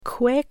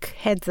quick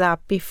heads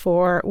up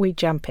before we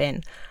jump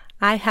in.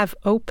 I have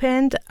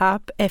opened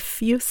up a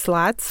few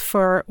slots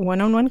for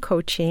one-on-one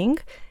coaching.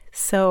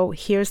 So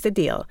here's the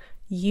deal.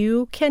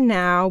 You can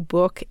now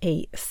book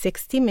a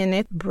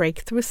 60-minute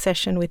breakthrough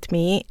session with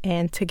me,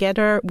 and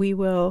together we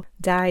will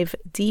dive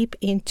deep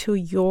into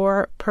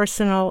your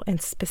personal and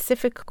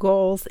specific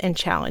goals and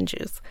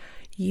challenges.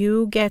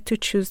 You get to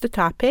choose the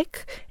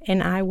topic,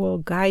 and I will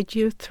guide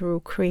you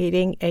through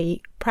creating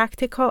a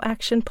practical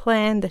action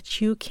plan that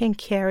you can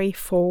carry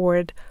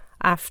forward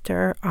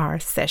after our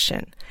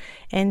session.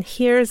 And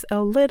here's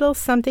a little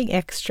something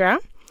extra.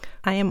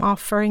 I am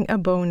offering a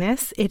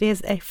bonus. It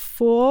is a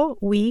full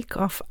week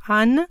of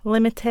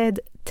unlimited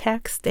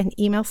text and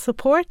email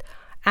support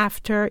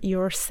after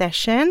your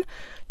session,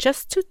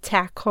 just to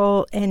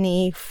tackle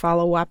any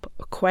follow-up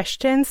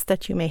questions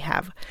that you may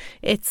have.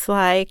 It's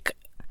like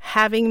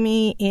having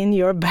me in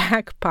your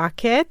back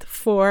pocket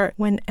for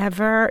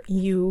whenever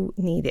you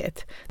need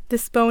it.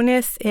 This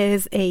bonus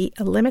is a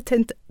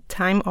limited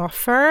time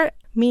offer,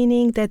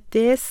 meaning that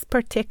this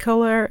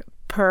particular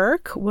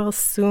perk will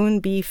soon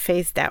be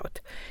phased out.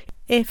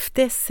 If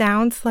this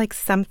sounds like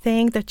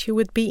something that you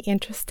would be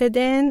interested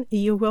in,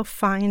 you will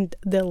find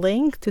the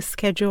link to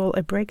schedule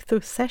a breakthrough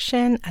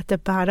session at the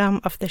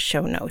bottom of the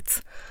show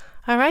notes.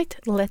 All right,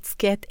 let's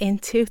get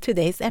into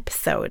today's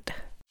episode.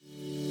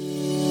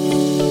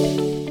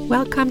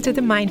 Welcome to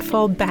the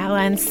Mindful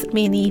Balance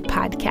mini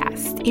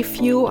podcast.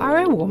 If you are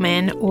a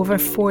woman over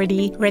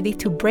 40, ready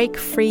to break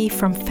free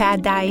from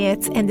fad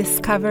diets and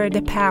discover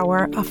the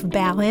power of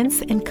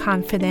balance and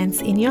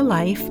confidence in your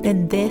life,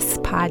 then this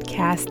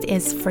podcast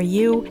is for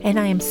you, and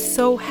I am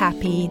so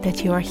happy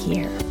that you are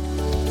here.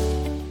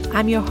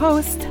 I'm your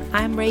host.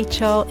 I'm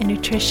Rachel, a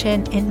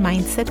nutrition and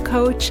mindset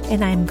coach,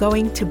 and I'm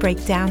going to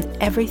break down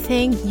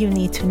everything you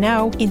need to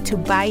know into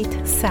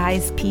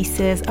bite-sized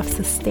pieces of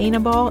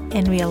sustainable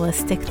and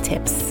realistic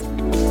tips.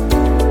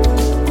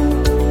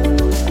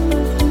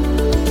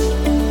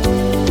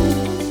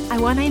 I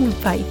want to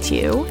invite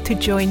you to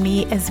join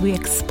me as we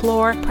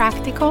explore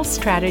practical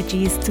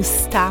strategies to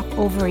stop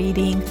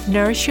overeating,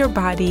 nourish your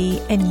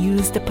body, and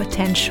use the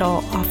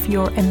potential of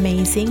your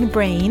amazing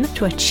brain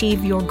to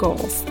achieve your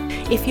goals.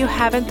 If you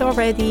haven't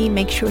already,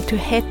 make sure to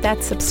hit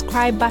that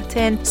subscribe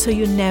button so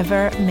you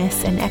never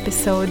miss an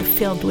episode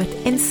filled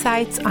with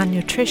insights on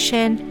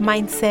nutrition,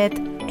 mindset,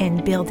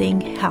 and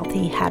building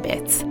healthy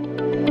habits.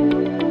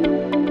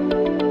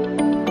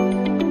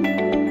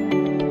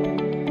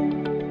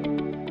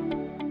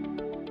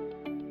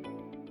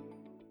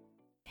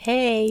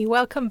 Hey,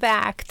 welcome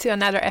back to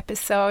another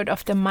episode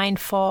of the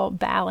Mindful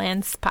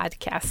Balance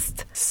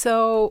podcast.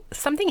 So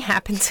something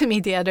happened to me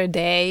the other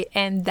day,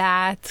 and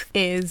that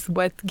is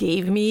what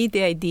gave me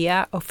the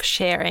idea of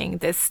sharing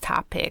this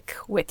topic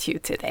with you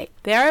today.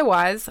 There I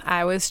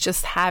was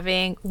just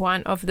having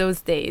one of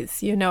those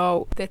days, you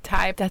know, the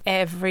type that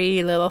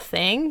every little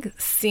thing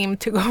seemed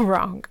to go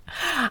wrong.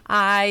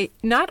 I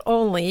not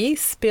only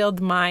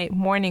spilled my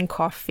morning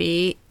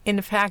coffee, in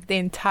fact, the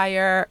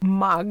entire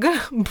mug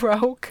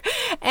broke,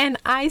 and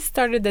I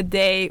started the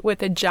day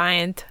with a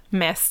giant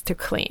mess to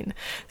clean,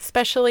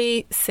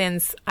 especially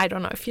since, I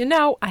don't know if you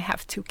know, I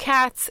have 2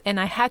 cats, and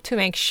I had to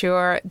make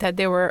sure that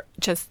there were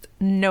just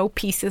no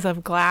pieces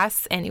of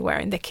glass anywhere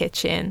in the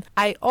kitchen.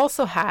 I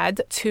also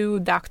had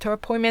 2 doctor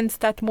appointments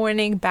that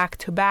morning back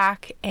to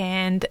back,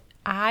 and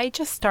I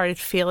just started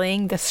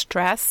feeling the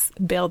stress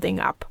building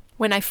up.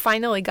 When I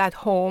finally got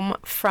home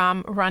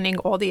from running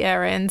all the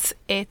errands,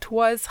 it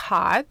was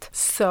hot.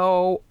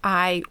 So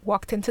I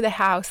walked into the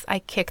house, I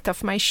kicked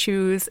off my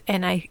shoes,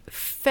 and I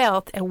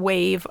felt a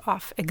wave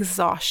of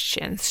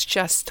exhaustion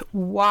just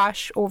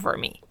wash over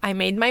me. I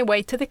made my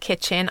way to the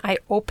kitchen. I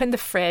opened the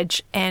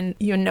fridge, and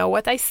you know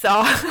what I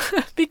saw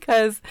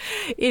because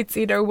it's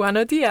either one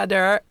or the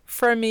other.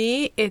 For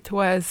me, it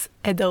was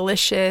a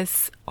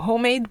delicious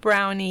homemade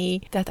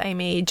brownie that I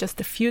made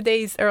just a few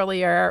days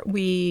earlier.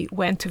 We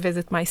went to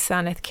visit my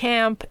son at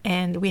camp,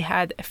 and we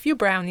had a few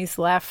brownies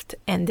left,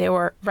 and they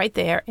were right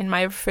there in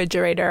my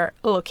refrigerator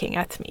looking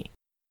at me.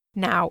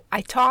 Now,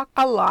 I talk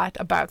a lot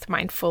about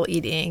mindful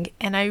eating,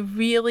 and I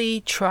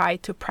really try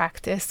to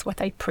practice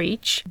what I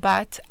preach,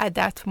 but at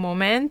that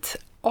moment,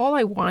 all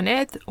I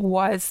wanted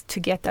was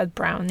to get that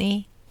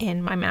brownie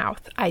in my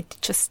mouth. I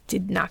just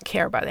did not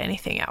care about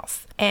anything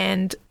else.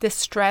 And the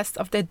stress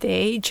of the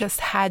day just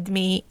had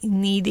me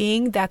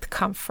needing that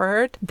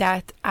comfort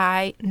that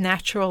I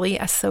naturally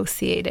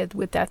associated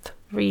with that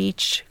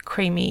rich,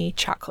 creamy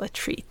chocolate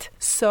treat.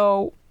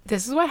 So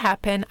this is what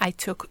happened. I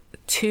took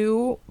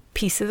 2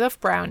 pieces of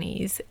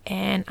brownies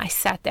and I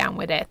sat down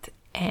with it,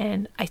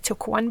 and I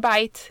took 1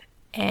 bite,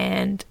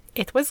 and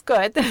it was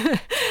good.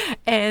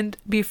 And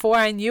before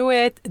I knew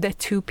it, the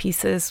 2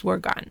 pieces were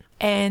gone.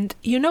 And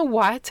you know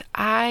what?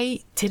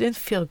 I didn't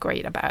feel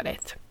great about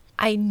it.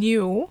 I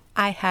knew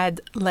I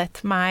had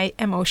let my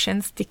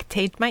emotions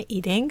dictate my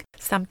eating,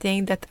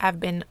 something that I've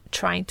been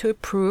trying to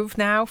improve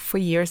now for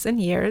years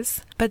and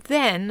years. But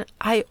then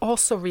I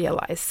also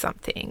realized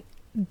something.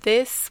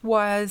 this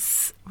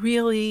was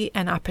really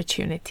an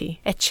opportunity,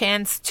 a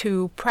chance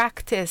to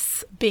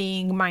practice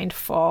being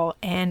mindful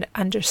and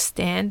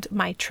understand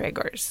my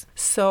triggers.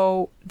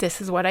 So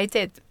this is what I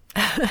did.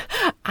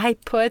 I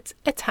put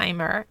a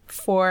timer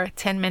for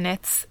 10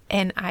 minutes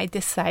and I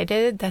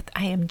decided that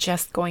I am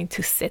just going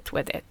to sit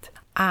with it.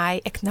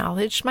 I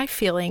acknowledged my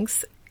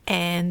feelings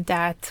and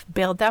that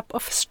buildup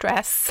of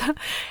stress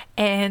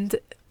and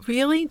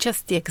really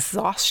just the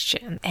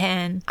exhaustion.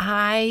 And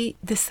I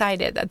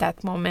decided at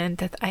that moment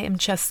that I am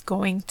just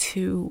going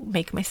to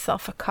make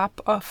myself a cup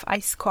of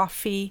iced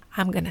coffee.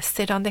 I'm going to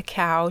sit on the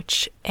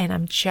couch and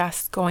I'm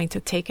just going to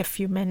take a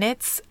few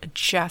minutes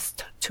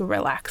just to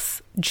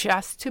relax,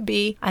 just to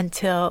be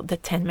until the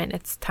 10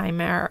 minutes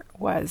timer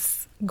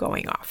was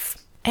going off.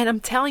 And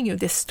I'm telling you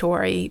this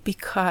story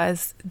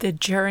because the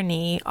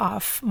journey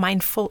of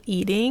mindful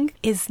eating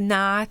is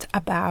not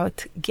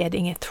about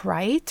getting it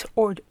right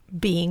or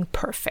being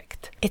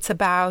perfect. It's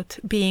about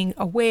being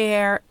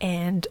aware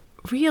and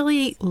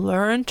really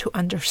learn to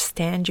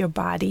understand your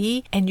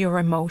body and your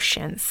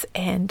emotions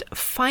and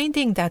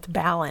finding that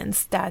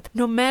balance that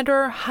no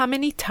matter how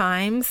many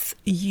times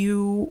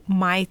you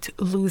might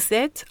lose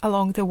it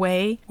along the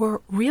way, we're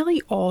really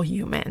all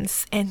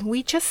humans and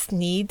we just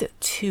need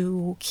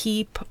to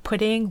keep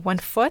putting one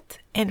foot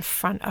in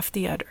front of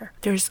the other.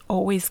 There's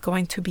always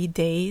going to be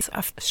days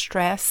of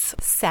stress,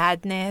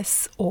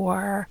 sadness,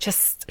 or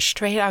just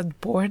straight out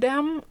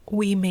boredom.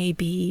 We may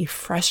be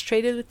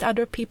frustrated with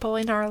other people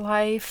in our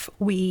life.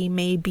 We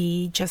may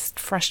be just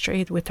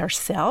frustrated with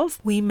ourselves.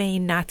 We may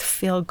not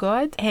feel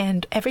good.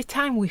 And every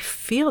time we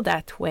feel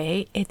that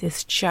way, it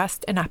is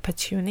just an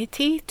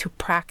opportunity to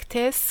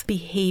practice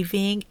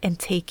behaving and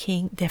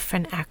taking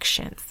different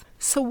actions.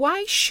 So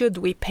why should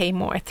we pay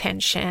more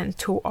attention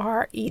to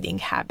our eating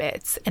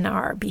habits and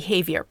our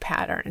behavior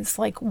patterns?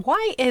 Like,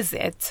 why is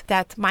it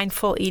that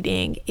mindful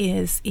eating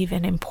is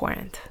even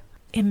important?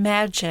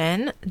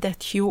 Imagine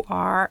that you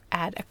are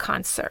at a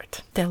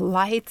concert. The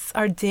lights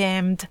are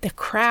dimmed, the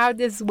crowd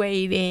is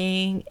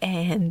waiting,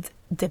 and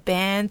the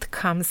band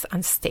comes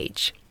on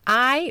stage.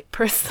 I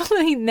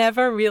personally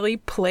never really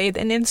played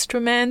an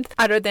instrument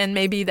other than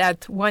maybe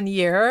that one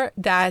year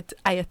that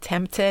I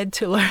attempted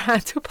to learn how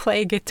to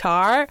play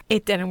guitar.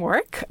 It didn't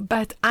work,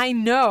 but I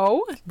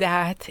know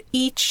that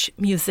each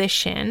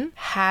musician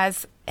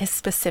has a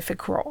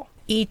specific role.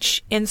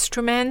 Each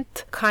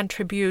instrument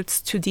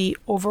contributes to the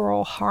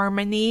overall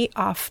harmony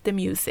of the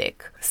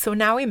music. So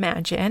now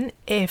imagine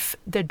if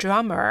the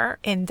drummer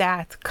in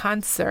that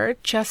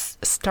concert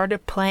just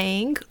started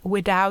playing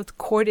without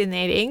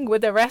coordinating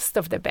with the rest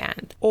of the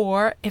band.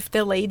 Or if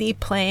the lady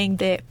playing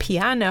the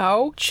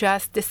piano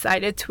just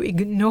decided to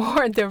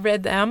ignore the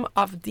rhythm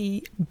of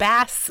the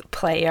bass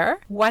player,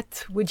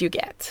 what would you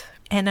get?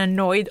 An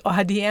annoyed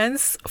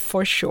audience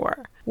for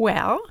sure.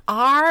 Well,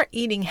 our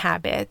eating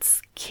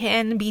habits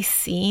can be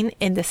seen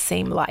in the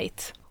same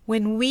light.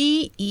 When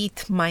we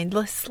eat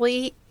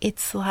mindlessly,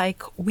 it's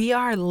like we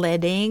are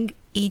letting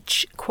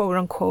each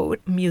quote-unquote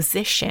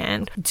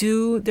musician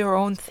do their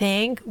own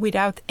thing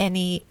without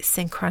any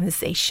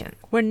synchronization.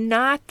 We're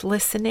not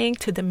listening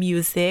to the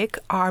music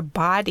our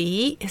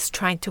body is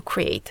trying to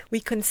create. We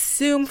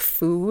consume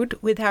food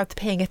without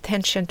paying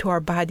attention to our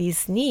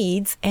body's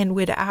needs and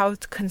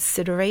without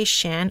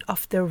consideration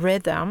of the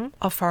rhythm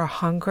of our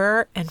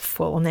hunger and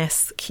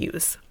fullness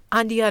cues.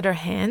 On the other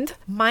hand,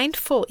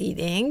 mindful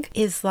eating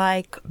is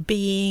like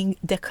being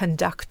the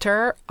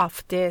conductor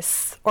of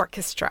this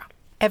orchestra.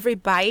 Every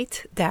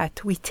bite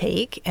that we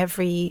take,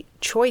 every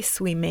choice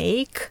we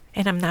make,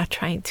 and I'm not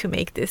trying to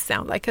make this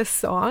sound like a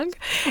song,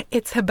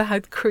 it's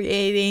about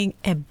creating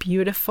a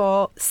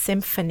beautiful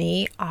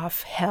symphony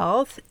of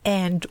health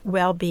and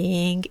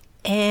well-being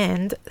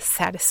and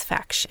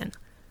satisfaction.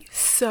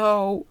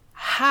 So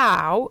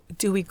how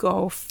do we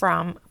go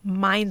from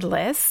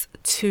mindless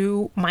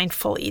to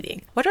mindful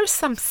eating? What are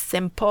some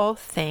simple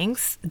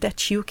things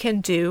that you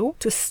can do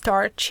to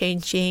start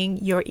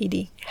changing your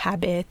eating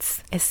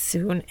habits as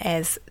soon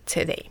as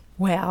today?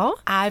 Well,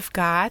 I've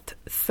got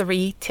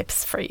 3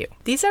 tips for you.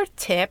 These are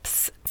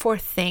tips for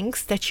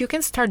things that you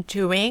can start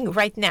doing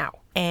right now,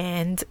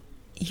 and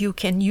you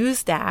can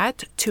use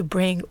that to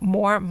bring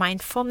more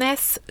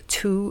mindfulness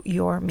to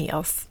your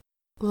meals.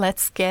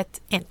 Let's get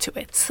into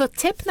it. So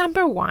tip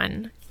number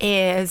 1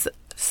 is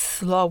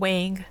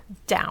slowing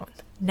down.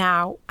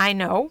 Now, I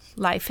know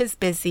life is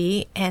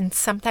busy and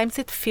sometimes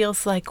it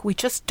feels like we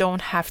just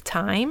don't have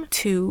time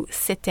to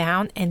sit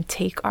down and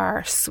take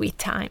our sweet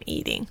time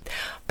eating.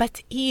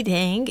 But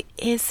eating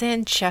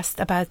isn't just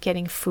about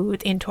getting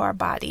food into our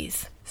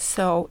bodies.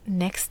 So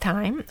next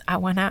time, I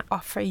want to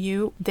offer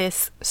you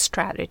this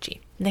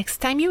strategy. Next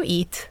time you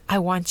eat, I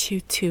want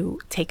you to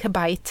take a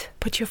bite,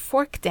 put your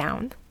fork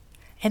down,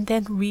 and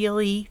then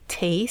really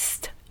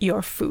taste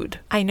your food.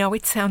 I know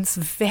it sounds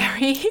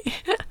very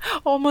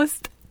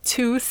almost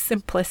too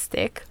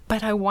simplistic,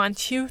 but I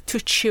want you to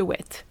chew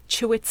it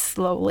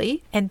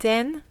slowly and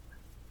then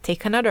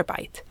take another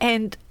bite.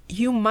 And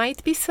you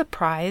might be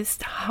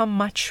surprised how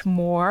much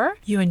more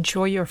you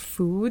enjoy your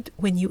food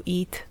when you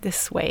eat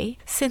this way,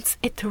 since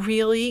it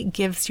really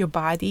gives your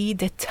body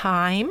the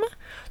time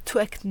to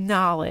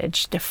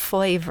acknowledge the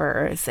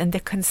flavors and the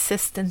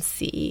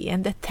consistency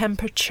and the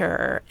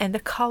temperature and the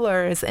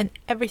colors and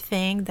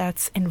everything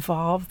that's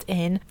involved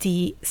in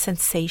the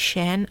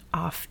sensation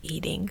of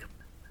eating.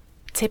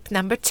 Tip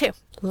number 2.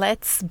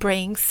 Let's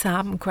bring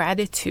some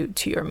gratitude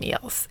to your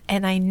meals.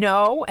 And I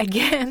know,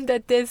 again,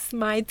 that this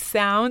might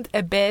sound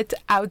a bit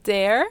out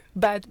there,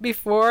 but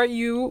before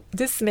you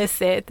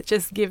dismiss it,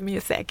 just give me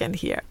a second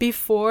here.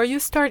 Before you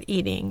start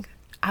eating,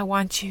 I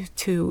want you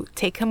to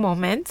take a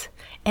moment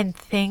and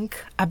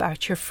think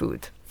about your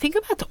food. Think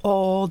about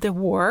all the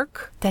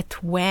work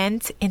that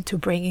went into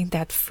bringing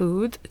that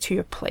food to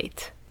your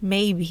plate.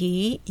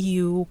 Maybe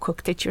you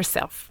cooked it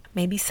yourself.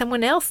 Maybe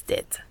someone else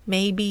did.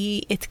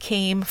 Maybe it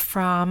came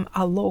from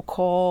a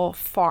local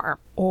farm,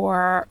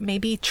 or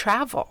maybe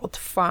traveled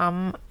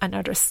from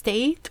another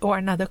state or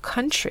another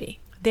country.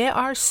 There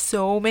are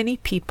so many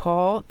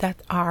people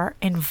that are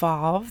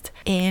involved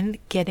in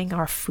getting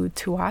our food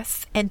to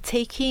us, and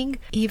taking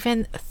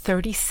even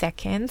 30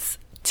 seconds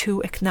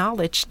to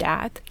acknowledge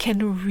that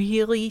can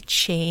really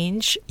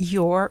change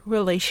your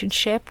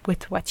relationship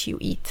with what you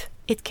eat.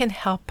 It can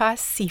help us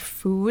see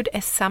food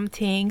as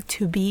something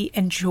to be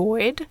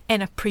enjoyed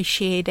and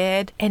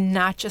appreciated, and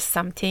not just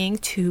something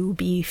to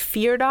be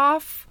feared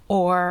of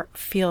or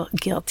feel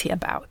guilty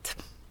about.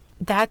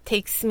 That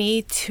takes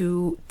me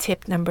to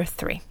tip number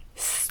 3.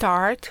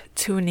 Start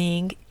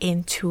tuning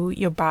into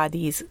your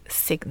body's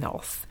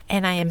signals.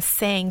 And I am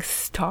saying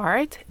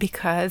start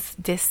because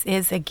this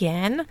is,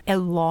 again, a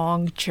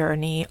long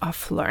journey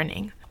of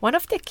learning. One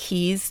of the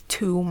keys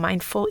to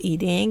mindful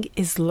eating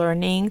is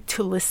learning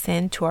to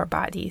listen to our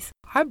bodies.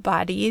 Our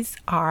bodies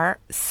are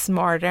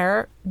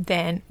smarter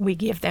than we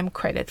give them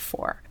credit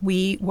for.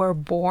 We were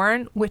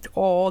born with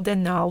all the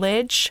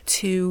knowledge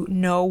to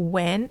know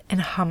when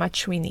and how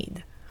much we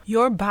need.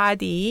 Your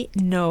body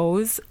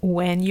knows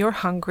when you're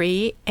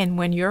hungry and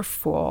when you're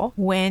full,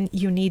 when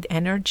you need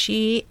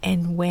energy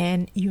and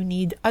when you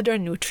need other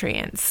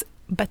nutrients.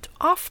 But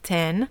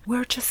often,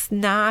 we're just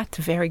not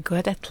very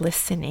good at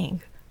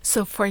listening.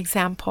 So, for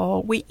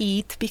example, we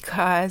eat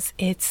because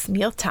it's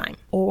mealtime,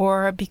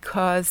 or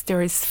because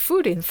there is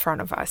food in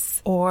front of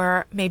us,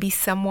 or maybe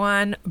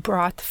someone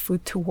brought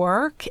food to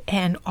work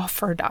and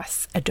offered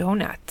us a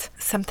donut.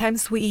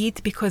 Sometimes we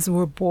eat because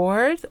we're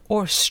bored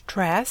or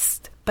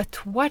stressed.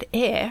 But what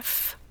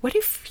if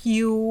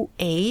you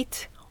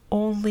ate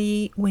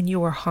only when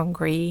you were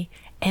hungry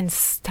and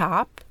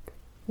stopped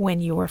when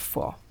you were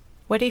full?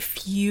 What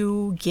if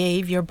you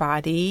gave your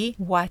body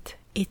what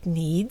it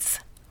needs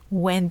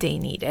when they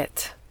need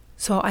it?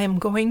 So I'm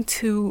going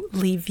to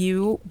leave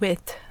you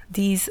with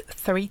these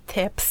 3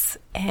 tips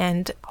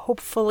and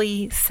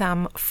hopefully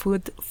some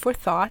food for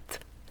thought.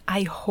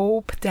 I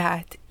hope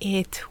that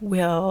it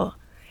will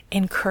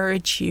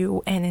encourage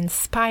you and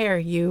inspire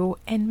you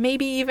and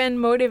maybe even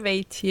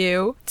motivate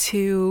you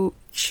to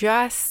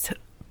just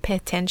pay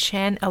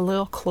attention a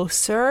little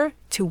closer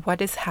to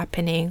what is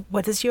happening.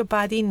 What does your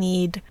body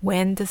need?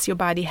 When does your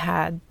body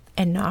have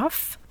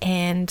enough?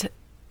 And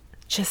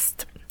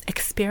just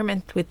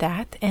experiment with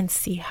that and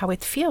see how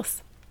it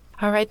feels.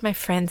 All right, my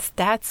friends,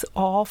 that's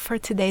all for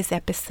today's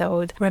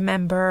episode.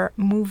 Remember,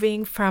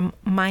 moving from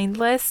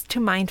mindless to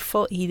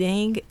mindful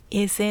eating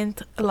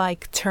isn't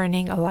like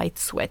turning a light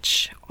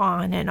switch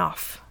on and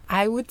off.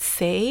 I would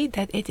say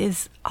that it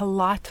is a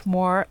lot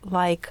more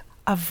like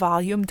a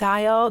volume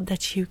dial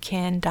that you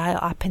can dial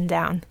up and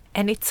down.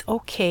 And it's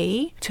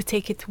okay to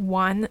take it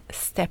one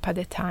step at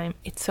a time.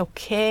 It's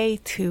okay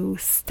to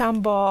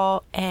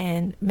stumble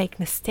and make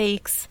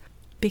mistakes,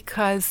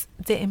 because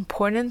the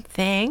important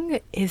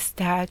thing is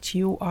that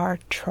you are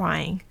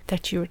trying,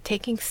 that you're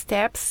taking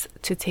steps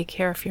to take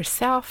care of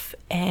yourself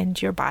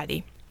and your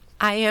body.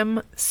 I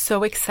am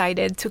so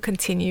excited to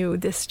continue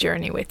this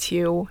journey with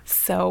you.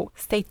 So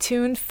stay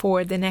tuned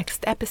for the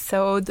next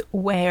episode,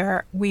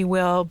 where we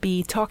will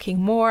be talking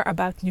more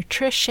about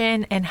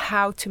nutrition and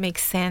how to make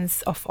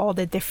sense of all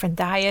the different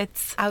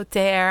diets out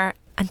there.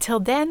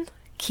 Until then,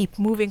 keep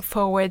moving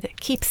forward,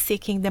 keep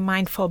seeking the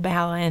mindful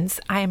balance.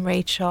 I am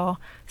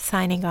Rachel,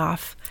 signing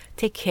off.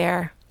 Take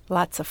care.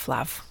 Lots of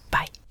love.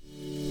 Bye.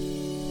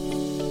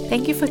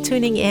 Thank you for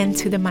tuning in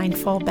to the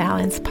Mindful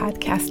Balance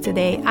podcast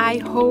today. I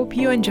hope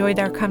you enjoyed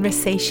our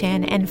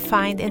conversation and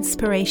find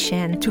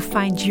inspiration to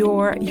find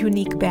your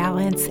unique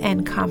balance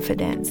and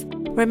confidence.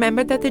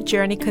 Remember that the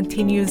journey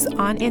continues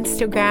on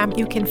Instagram.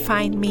 You can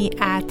find me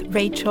at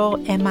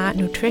Rachel Emma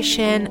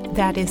Nutrition.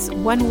 That is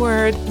one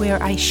word,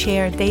 where I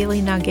share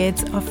daily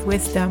nuggets of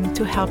wisdom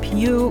to help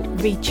you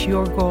reach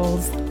your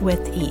goals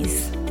with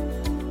ease.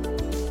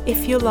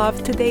 If you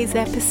loved today's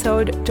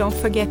episode, don't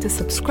forget to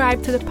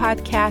subscribe to the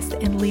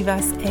podcast and leave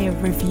us a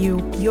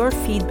review. Your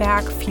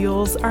feedback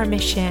fuels our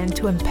mission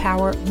to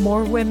empower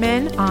more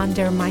women on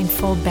their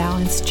mindful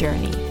balance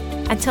journey.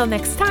 Until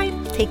next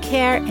time, take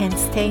care and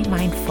stay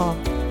mindful.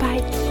 Bye.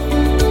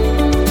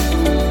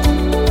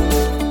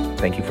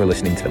 Thank you for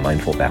listening to The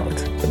Mindful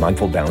Balance. The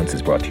Mindful Balance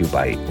is brought to you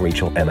by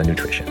Rachel Emma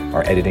Nutrition.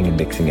 Our editing and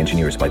mixing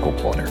engineer is Michael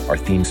Ploner. Our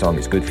theme song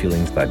is Good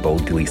Feelings by Bo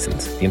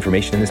Delisons. The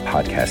information in this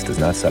podcast does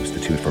not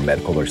substitute for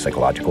medical or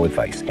psychological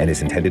advice and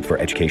is intended for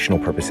educational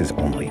purposes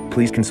only.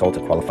 Please consult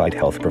a qualified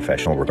health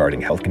professional regarding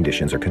health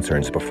conditions or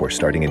concerns before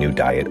starting a new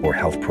diet or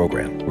health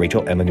program.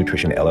 Rachel Emma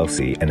Nutrition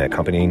LLC and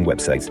accompanying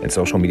websites and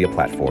social media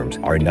platforms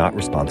are not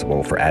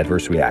responsible for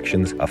adverse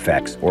reactions,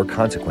 effects, or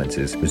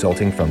consequences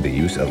resulting from the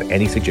use of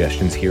any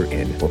suggestions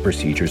herein or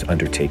procedures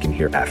undertaken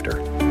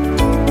hereafter.